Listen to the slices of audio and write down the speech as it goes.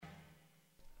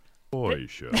McCoy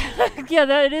Show. Yeah,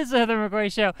 that is the Heather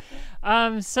McCoy Show.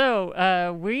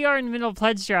 So we are in the middle of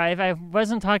pledge drive. I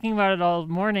wasn't talking about it all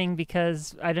morning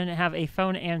because I didn't have a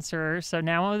phone answerer. So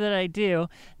now that I do,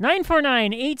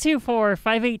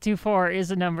 949-824-5824 is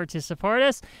the number to support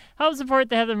us. Help support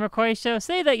the Heather McCoy Show.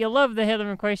 Say that you love the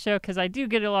Heather McCoy Show because I do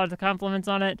get a lot of compliments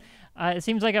on it. It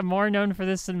seems like I'm more known for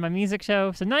this than my music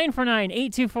show. So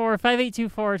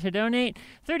 949-824-5824 to donate.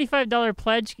 $35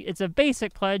 pledge. It's a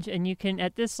basic pledge, and you can,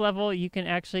 at this level, you can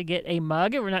actually get a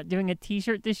mug. We're not doing a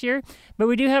t-shirt this year, but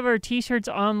we do have our t-shirts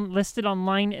listed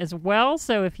online as well.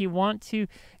 So if you want to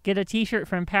get a t-shirt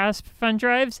from past fund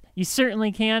drives, you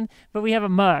certainly can, but we have a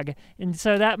mug. And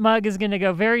so that mug is going to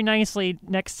go very nicely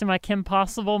next to my Kim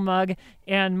Possible mug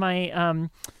and my,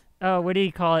 what do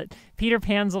you call it? Peter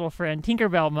Pan's little friend,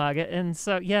 Tinkerbell mug. And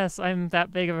so, yes, I'm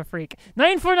that big of a freak.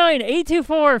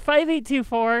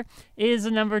 949-824-5824 is the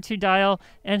number to dial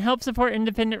and help support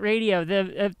independent radio.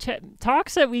 The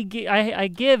talks that I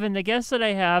give and the guests that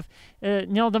I have,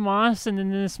 Neil DeMoss, and then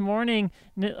this morning,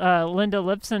 Linda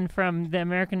Lipson from the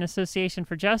American Association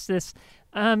for Justice,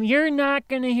 you're not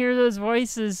going to hear those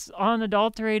voices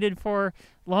unadulterated for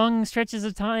long stretches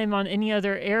of time on any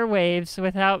other airwaves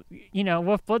without,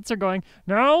 Wolf Blitzer going,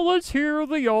 now let's hear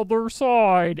the other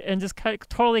side, and just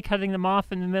totally cutting them off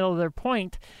in the middle of their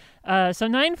point. So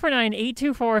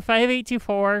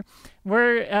 949-824-5824,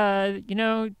 we're,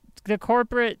 the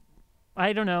corporate,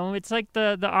 I don't know, it's like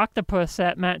the octopus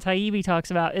that Matt Taibbi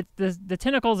talks about. The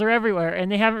tentacles are everywhere,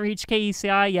 and they haven't reached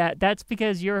KUCI yet. That's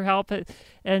because your help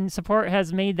and support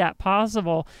has made that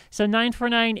possible. So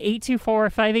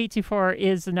 949-824-5824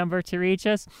 is the number to reach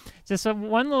us. Just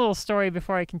one little story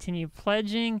before I continue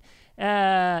pledging.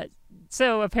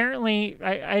 So apparently,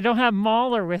 I don't have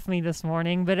Mahler with me this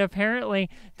morning, but apparently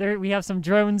we have some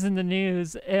drones in the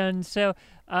news. And so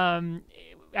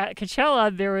at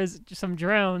Coachella, there was some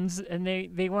drones, and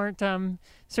they weren't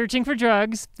searching for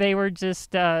drugs. They were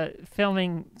just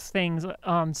filming things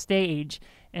on stage,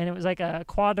 and it was like a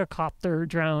quadcopter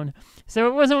drone. So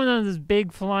it wasn't one of those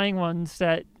big flying ones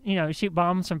that shoot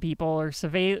bombs from people or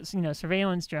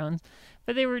surveillance drones.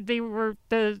 But they were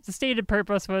the stated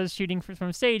purpose was shooting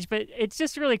from stage. But it's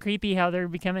just really creepy how they're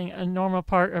becoming a normal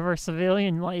part of our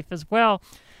civilian life as well,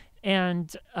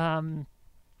 and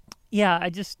yeah,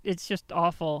 it's just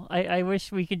awful. I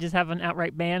wish we could just have an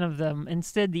outright ban of them.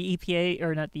 Instead, the EPA,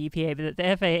 or not the EPA, but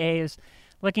the FAA is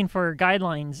looking for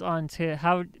guidelines on to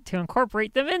how to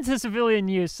incorporate them into civilian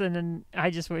use. And then I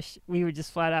just wish we would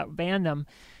just flat out ban them.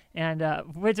 And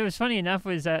what was funny enough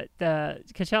was that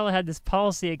Coachella had this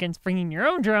policy against bringing your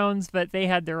own drones, but they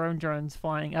had their own drones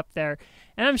flying up there.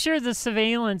 And I'm sure the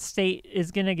surveillance state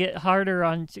is going to get harder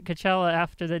on Coachella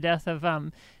after the death of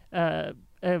a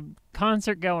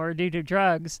concert goer due to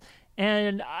drugs.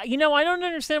 And, I don't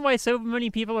understand why so many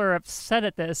people are upset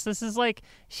at this. This is like,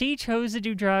 she chose to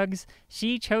do drugs.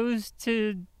 She chose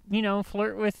to,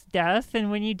 flirt with death.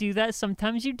 And when you do that,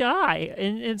 sometimes you die.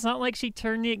 And it's not like she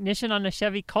turned the ignition on a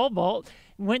Chevy Cobalt,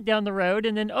 went down the road,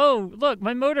 and then, oh, look,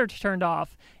 my motor turned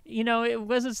off. It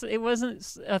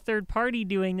wasn't a third party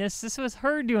doing this. This was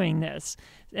her doing this.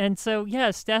 And so,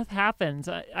 yes, death happens.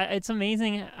 It's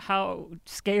amazing how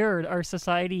scared our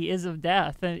society is of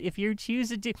death. And if you choose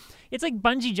to do, it's like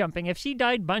bungee jumping. If she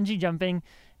died bungee jumping,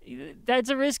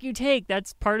 that's a risk you take.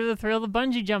 That's part of the thrill of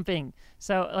bungee jumping.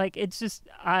 So, it's just,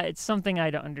 it's something I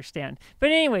don't understand.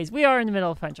 But anyways, we are in the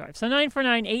middle of Fun Drive. So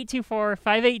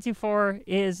 949-824-5824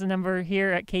 is the number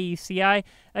here at KUCI.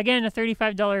 Again, a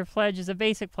 $35 pledge is a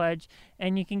basic pledge,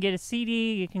 and you can get a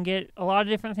CD. You can get a lot of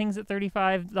different things at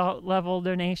 $35 level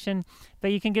donation,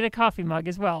 but you can get a coffee mug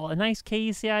as well, a nice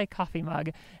KUCI coffee mug,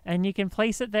 and you can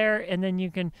place it there, and then you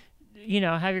can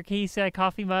have your KUCI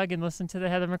coffee mug and listen to the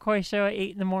Heather McCoy Show at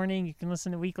 8 in the morning. You can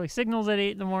listen to Weekly Signals at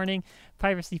 8 in the morning,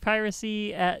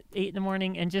 Piracy at 8 in the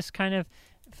morning, and just kind of,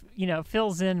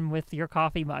 fills in with your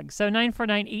coffee mug. So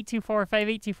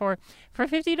 949-824-5824. For a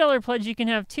 $50 pledge, you can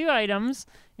have 2 items,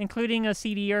 including a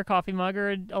CD or a coffee mug,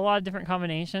 or a lot of different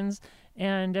combinations.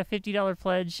 And a $50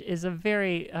 pledge is a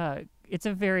very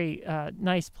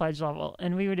nice pledge level,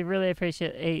 and we would really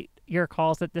appreciate your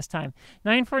calls at this time.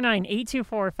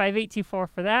 949-824-5824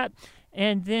 for that.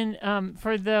 And then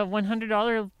for the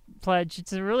 $100 pledge,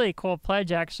 it's a really cool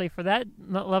pledge, actually. For that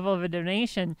level of a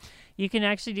donation, you can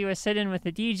actually do a sit-in with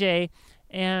a DJ,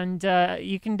 and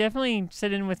you can definitely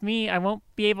sit in with me. I won't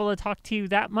be able to talk to you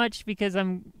that much because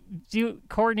I'm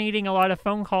coordinating a lot of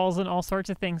phone calls and all sorts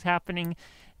of things happening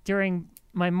during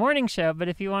my morning show. But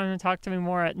if you want to talk to me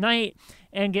more at night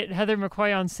and get Heather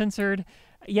McCoy uncensored,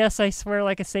 yes, I swear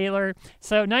like a sailor.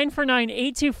 So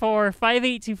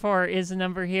 949-824-5824 is the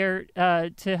number here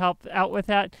to help out with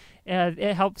that.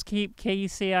 It helps keep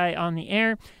KUCI on the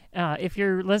air. If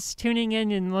you're tuning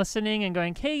in and listening and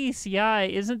going, KUCI,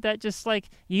 isn't that just like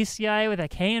UCI with a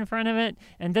K in front of it?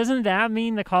 And doesn't that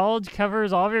mean the college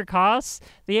covers all of your costs?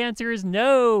 The answer is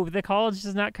no. The college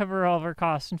does not cover all of our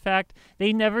costs. In fact,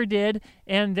 they never did,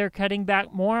 and they're cutting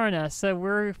back more on us. So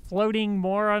we're floating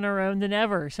more on our own than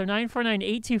ever. So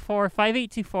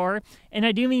 949-824-5824, and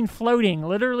I do mean floating,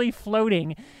 literally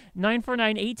floating.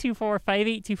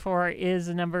 949-824-5824 is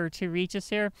the number to reach us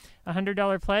here.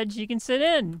 $100 pledge, you can sit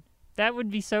in. That would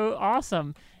be so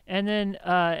awesome. And then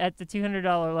at the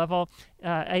 $200 level,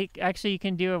 you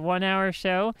can do a 1-hour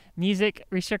show. Music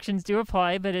restrictions do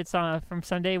apply, but it's from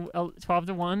Sunday 12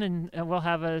 to 1, and we'll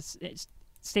have a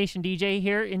station DJ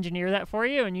here engineer that for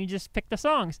you, and you just pick the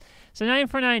songs. So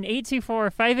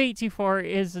 949-824-5824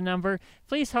 is the number.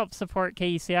 Please help support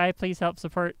KUCI. Please help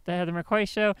support the Heather McCoy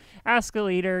Show, Ask a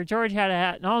Leader, George Had a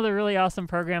Hat, and all the really awesome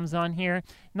programs on here.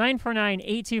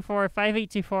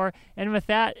 949-824-5824. And with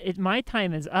that, my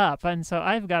time is up, and so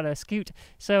I've got to scoot.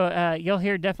 So you'll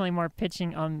hear definitely more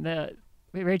pitching on the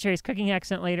Ray Cherry's cooking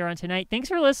accent later on tonight. Thanks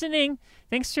for listening.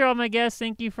 Thanks to all my guests.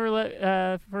 Thank you for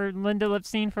Linda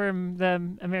Lipstein for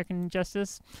the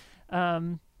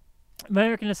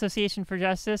American Association for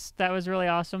Justice. That was really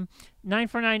awesome.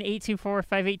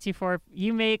 949-824-5824.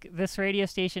 You make this radio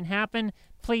station happen.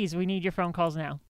 Please, we need your phone calls now.